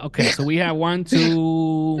okay. So we have 1,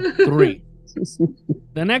 2, 3.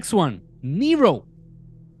 The next one, Nero.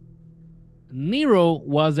 Nero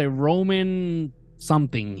was a Roman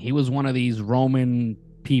something. He was one of these Roman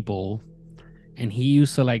people, and he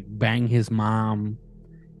used to like bang his mom,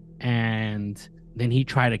 and then he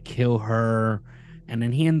tried to kill her, and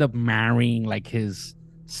then he ended up marrying like his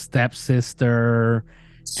stepsister,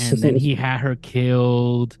 and then he had her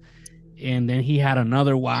killed, and then he had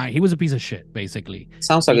another wife. He was a piece of shit, basically.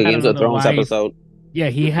 Sounds like a Game of Thrones episode. Yeah,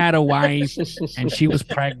 he had a wife, and she was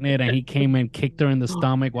pregnant, and he came and kicked her in the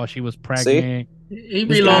stomach while she was pregnant. He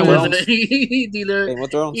belongs in he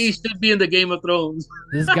should be in the Game of Thrones.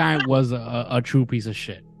 This guy was a true piece of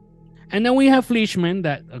shit. And then we have Fleischmann,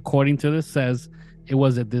 that, according to this, says it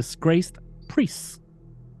was a disgraced priest.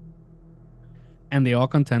 And they all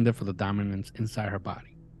contended for the dominance inside her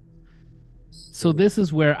body. So this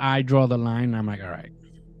is where I draw the line. I'm like, all right.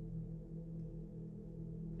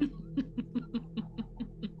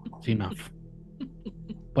 It's enough.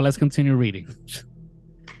 But let's continue reading.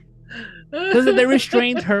 Because they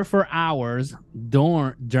restrained her for hours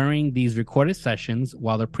during these recorded sessions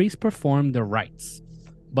while the priest performed the rites,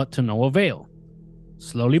 but to no avail.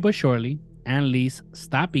 Slowly but surely, Anneliese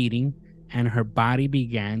stopped eating and her body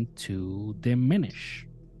began to diminish.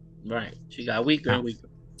 Right. She got weaker and weaker.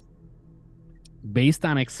 Based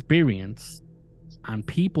on experience, on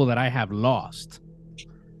people that I have lost,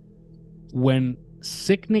 when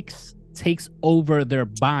sickness takes over their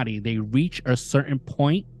body, they reach a certain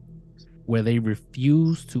point where they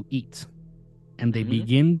refuse to eat and they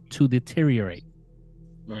begin to deteriorate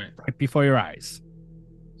right before your eyes.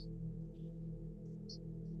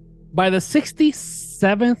 By the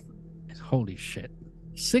 67th, holy shit,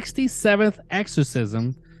 67th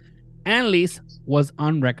exorcism, Anneliese was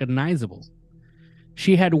unrecognizable.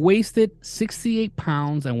 She had wasted 68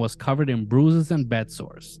 pounds and was covered in bruises and bed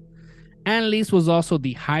sores. Anneliese was also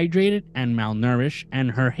dehydrated and malnourished, and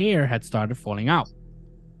her hair had started falling out.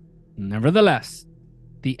 Nevertheless,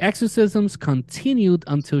 the exorcisms continued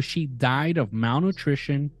until she died of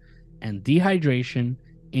malnutrition and dehydration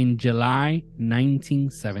in July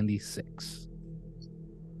 1976.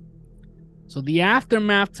 So the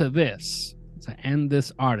aftermath to this, to end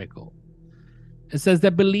this article, it says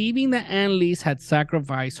that believing that Anneliese had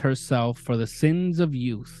sacrificed herself for the sins of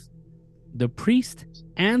youth, the priest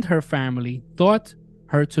and her family thought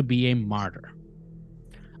her to be a martyr.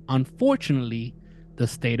 Unfortunately, the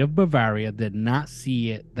state of Bavaria did not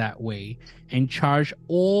see it that way and charged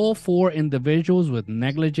all 4 individuals with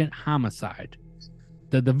negligent homicide.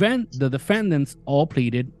 The defendants all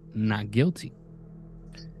pleaded not guilty.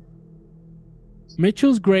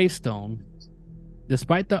 Michel's gravestone,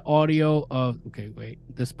 despite the audio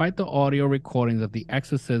recordings of the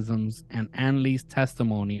exorcisms and Anneliese's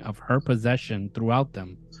testimony of her possession throughout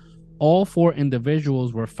them, all 4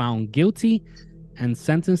 individuals were found guilty and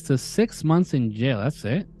sentenced to 6 months in jail. That's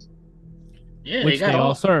it. Yeah, which they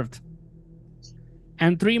all served.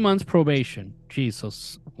 And 3 months probation.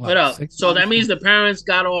 Jesus. So that means the parents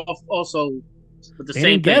got off also with the they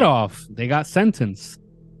same didn't get off. They got sentenced.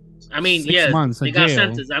 I mean, 6 months they got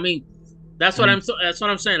sentenced. I mean, that's what I'm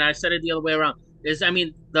saying. I said it the other way around.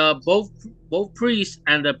 Both priests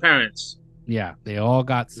and the parents. Yeah, they all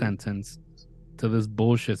got sentenced to this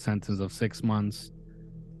bullshit sentence of 6 months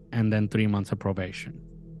and then 3 months of probation.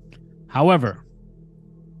 However,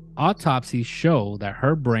 autopsies show that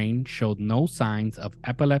her brain showed no signs of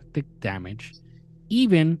epileptic damage,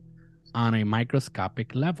 even on a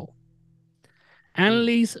microscopic level.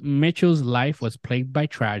 Anneliese Michel's life was plagued by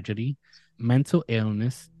tragedy, mental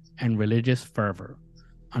illness, and religious fervor.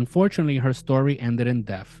 Unfortunately, her story ended in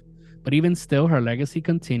death, but even still, her legacy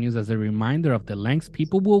continues as a reminder of the lengths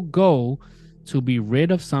people will go to be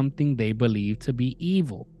rid of something they believe to be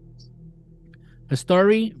evil. Her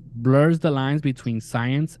story blurs the lines between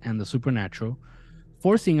science and the supernatural,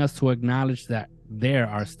 forcing us to acknowledge that there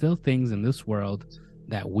are still things in this world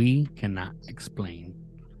that we cannot explain.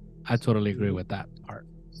 I totally agree with that part.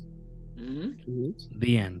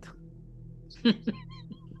 The end.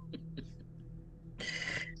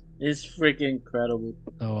 It's freaking incredible.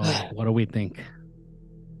 So, what do we think?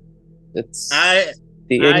 It's the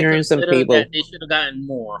ignorance of people. That they should have gotten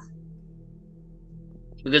more,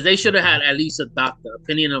 because they should have had at least a doctor,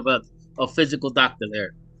 opinion of a physical doctor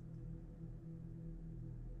there.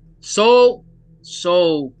 So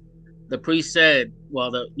the priest said,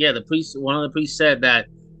 one of the priests said that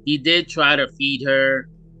he did try to feed her,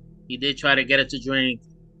 he did try to get her to drink.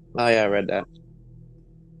 Oh yeah, I read that.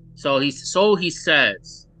 So he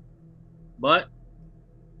says, but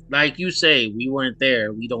like you say, we weren't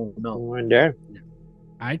there. We don't know. We weren't there.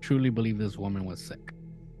 I truly believe this woman was sick.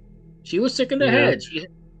 She was sick in the head.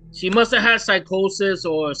 She must have had psychosis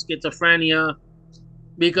or schizophrenia,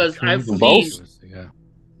 because I've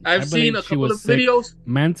seen a couple of videos,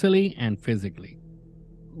 mentally and physically.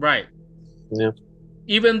 Right. Yeah.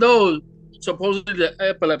 Even though supposedly the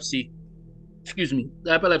epilepsy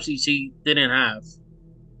she didn't have.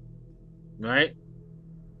 Right.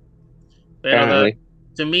 But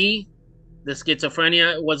to me, the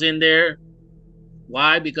schizophrenia was in there.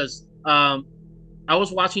 Why? Because I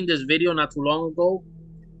was watching this video not too long ago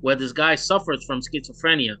where this guy suffers from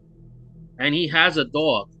schizophrenia, and he has a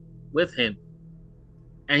dog with him.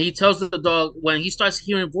 And he tells the dog, when he starts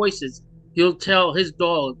hearing voices, he'll tell his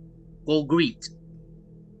dog, go greet.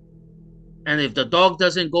 And if the dog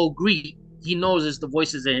doesn't go greet, he knows it's the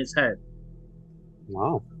voices in his head.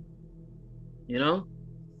 Wow. You know?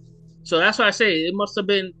 So that's why I say it must have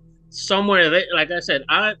been somewhere. Like I said,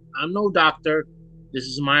 I'm no doctor. This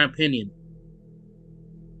is my opinion.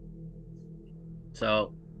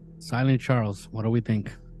 So, Silent Charles, what do we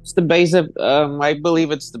think? It's the base of, I believe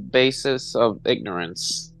it's the basis of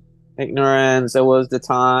ignorance. Ignorance. It was the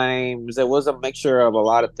times. It was a mixture of a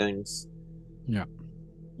lot of things. Yeah.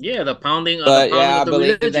 Yeah, the pounding. But the pounding I of the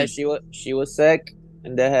believe religion. that she was sick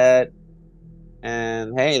in the head.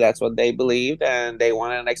 and hey, that's what they believed, and they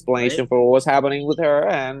wanted an explanation for what was happening with her,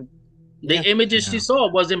 and The yeah. images she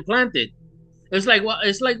saw was implanted. It's like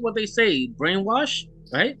what they say, brainwash,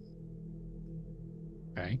 right?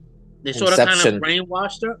 Okay. They sort of kind of Inception.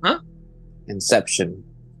 brainwashed her, huh? Inception.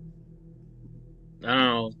 I don't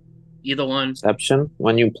know, either one. Inception.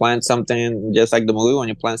 When you plant something, just like the movie, when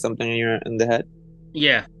you plant something in the head.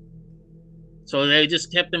 Yeah. So they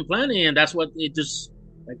just kept implanting, and that's what it just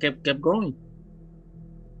kept growing.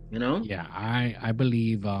 You know? Yeah, I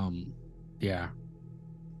believe yeah.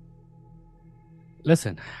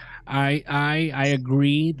 Listen, I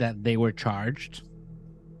agree that they were charged.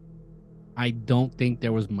 I don't think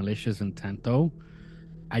there was malicious intent though.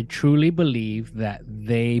 I truly believe that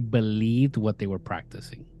they believed what they were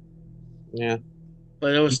practicing. Yeah.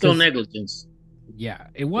 But it was still negligence. Yeah,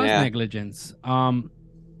 it was negligence.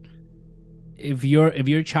 If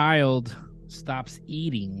your child stops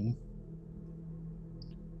eating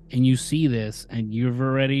and you see this and you're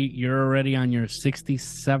already on your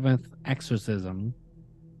 67th exorcism.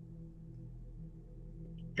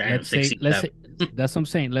 Damn, let's say that's what I'm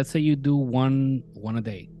saying. Let's say you do one a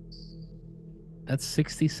day. That's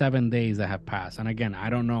 67 days that have passed. And again, I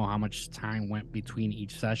don't know how much time went between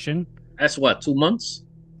each session. That's what, 2 months?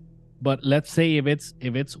 But let's say if it's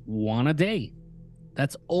one a day,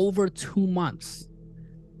 that's over 2 months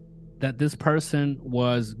that this person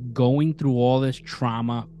was going through all this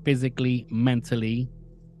trauma physically, mentally.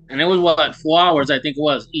 And it was what, 4 hours, I think it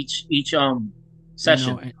was, each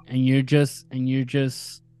session. You know, and you're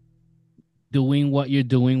just doing what you're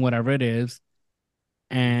doing, whatever it is,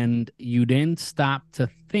 and you didn't stop to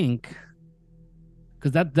think,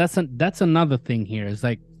 because that's another thing here. Is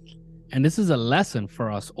like, and this is a lesson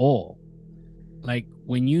for us all. Like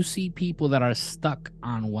when you see people that are stuck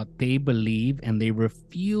on what they believe and they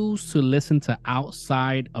refuse to listen to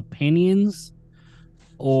outside opinions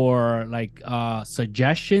or like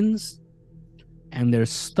suggestions, and they're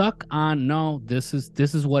stuck on no, this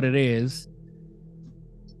is what it is,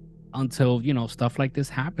 until stuff like this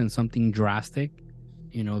happens, something drastic.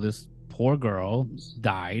 This poor girl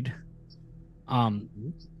died.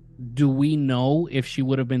 Do we know if she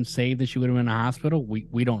would have been saved, if she would have been in a hospital?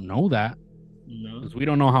 We don't know that. No. Because we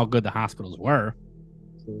don't know how good the hospitals were.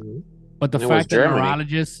 Mm-hmm. But the fact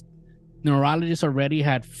that neurologists already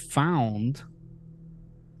had found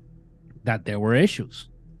that there were issues.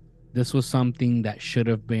 This was something that should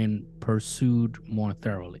have been pursued more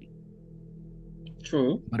thoroughly.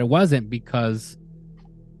 True. But it wasn't, because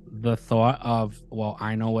the thought of, well,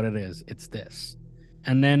 I know what it is. It's this.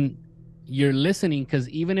 And then you're listening, because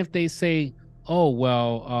even if they say, oh,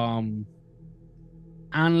 well,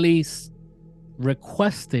 Anneliese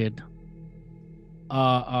requested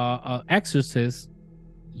exorcist,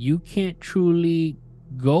 you can't truly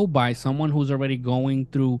go by someone who's already going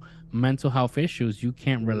through mental health issues. You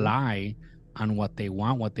can't rely on what they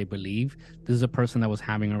want, what they believe. This is a person that was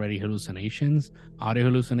having already hallucinations, audio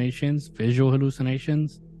hallucinations, visual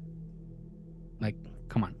hallucinations. Like,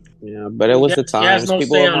 come on. Yeah, but it was the times.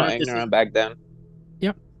 People were more ignorant back then.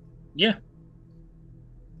 Yep. Yeah.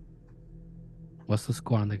 What's the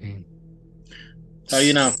score on the game? Tell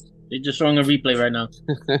you now. They're just showing a replay right now.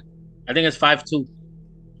 I think it's 5-2.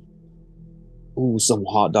 Ooh, some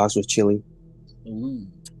hot dogs with chili. Ooh.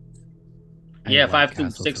 Yeah,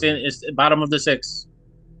 5-2. 6 in. It's bottom of the 6.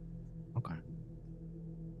 Okay.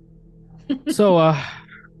 So,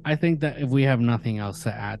 I think that if we have nothing else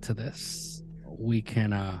to add to this, we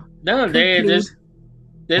can. No, there's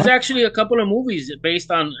actually a couple of movies based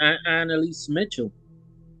on Anneliese Mitchell.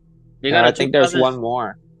 They got I think there's one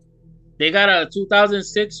more. They got a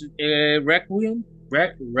 2006 Requiem.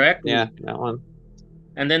 Yeah, that one.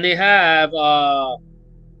 And then they have well,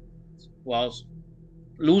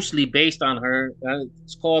 loosely based on her.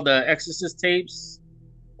 It's called the Exorcist Tapes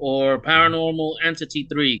or Paranormal Entity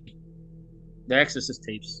 3. The Exorcist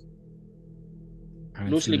Tapes.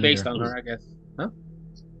 Loosely based on her, I guess. Huh?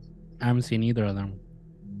 I haven't seen either of them.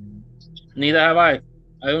 Neither have I.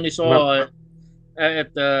 I only saw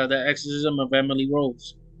at the Exorcism of Emily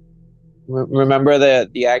Rose. Remember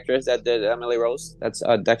the actress that did Emily Rose? That's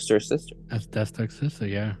Dexter's sister. That's Dexter's sister,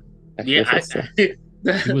 yeah. The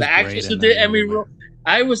actress who did Emily Rose.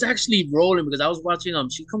 I was actually rolling because I was watching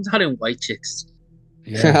she comes out in White Chicks.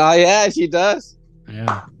 Yeah. Oh yeah, she does.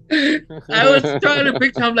 Yeah. I was trying to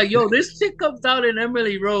picture. I'm like, yo, this chick comes out in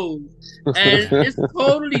Emily Rose, and it's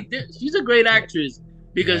totally. She's a great actress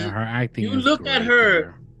because her acting. You look at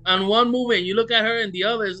her on one movie, and you look at her in the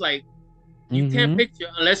other. It's like you can't picture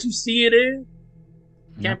unless you see it in.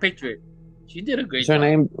 Can't picture it. She did a great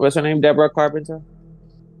job. What's her name? Deborah Carpenter.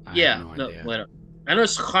 Yeah, no, whatever. I know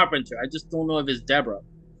it's Carpenter. I just don't know if it's Deborah.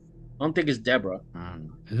 I don't think it's Deborah.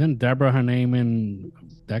 Isn't Deborah her name in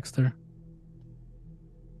Dexter?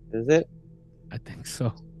 Is it I think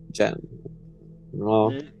so. Jen?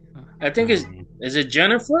 No, I think it's. Is it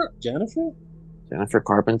Jennifer? Jennifer? Jennifer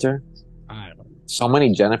Carpenter. I don't know. So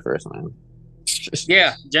many Jennifers, man.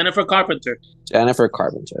 Yeah, Jennifer Carpenter. Jennifer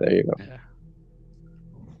Carpenter. There you go. Yeah.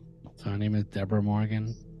 So her name is Deborah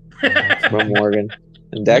Morgan. Deborah Morgan and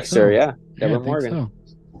I think Dexter. so. Yeah, I Deborah think Morgan. so.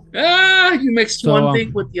 You mixed So, one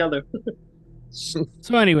thing with the other. So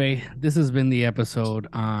anyway, this has been the episode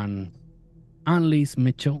on Anneliese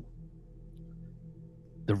Michel,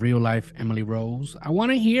 the real life Emily Rose. I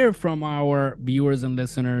want to hear from our viewers and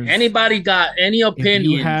listeners. Anybody got any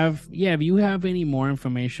opinion? If you have any more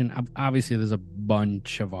information, obviously there's a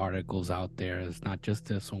bunch of articles out there. It's not just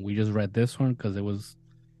this one. We just read this one because it was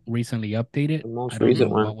recently updated. The most I don't recent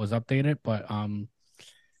know one. what was updated, but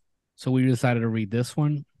so we decided to read this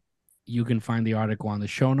one. You can find the article on the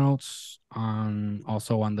show notes,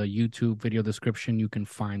 also on the YouTube video description. You can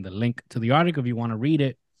find the link to the article if you want to read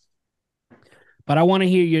it. But I want to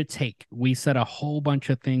hear your take. We said a whole bunch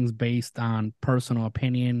of things based on personal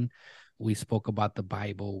opinion. We spoke about the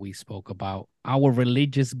Bible. We spoke about our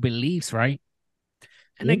religious beliefs, right?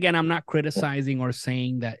 And again, I'm not criticizing or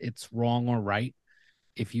saying that it's wrong or right.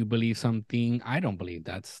 If you believe something I don't believe,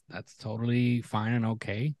 that's totally fine and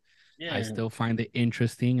okay. Yeah. I still find it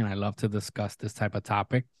interesting, and I love to discuss this type of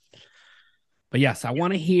topic. But yes, I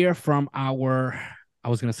want to hear from our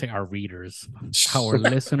readers, our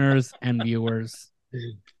listeners and viewers.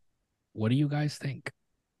 What do you guys think?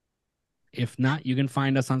 If not, you can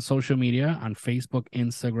find us on social media, on Facebook,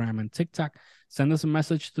 Instagram, and TikTok. Send us a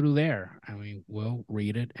message through there, and we will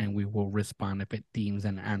read it, and we will respond if it deems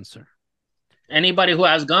an answer. Anybody who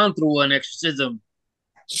has gone through an exorcism,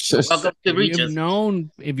 welcome to reach us.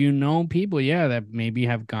 If you know people, that maybe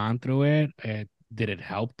have gone through it, did it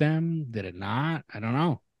help them? Did it not? I don't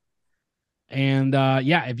know. And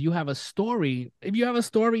if you have a story,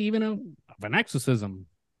 even of an exorcism,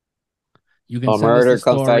 you can A send murder us a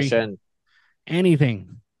story, confession.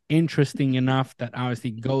 anything interesting enough that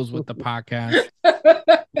obviously goes with the podcast.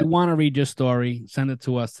 If you want to read your story, send it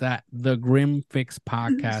to us at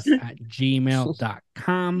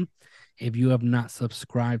thegrimfixpodcast@gmail.com. If you have not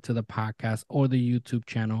subscribed to the podcast or the YouTube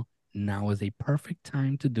channel, now is a perfect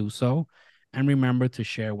time to do so. And remember to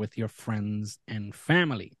share with your friends and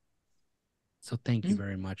family. So thank you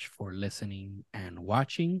very much for listening and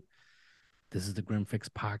watching. This is the Grim Fix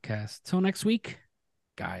Podcast. Till next week,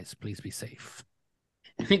 guys, please be safe.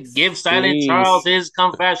 Give Silent Charles his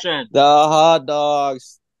confession. The hot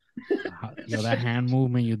dogs. Yo, that hand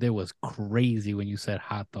movement you did was crazy when you said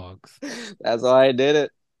hot dogs. That's why I did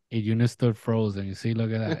it. Eunice stood frozen. You see,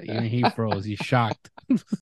 look at that. Even he froze. He's shocked.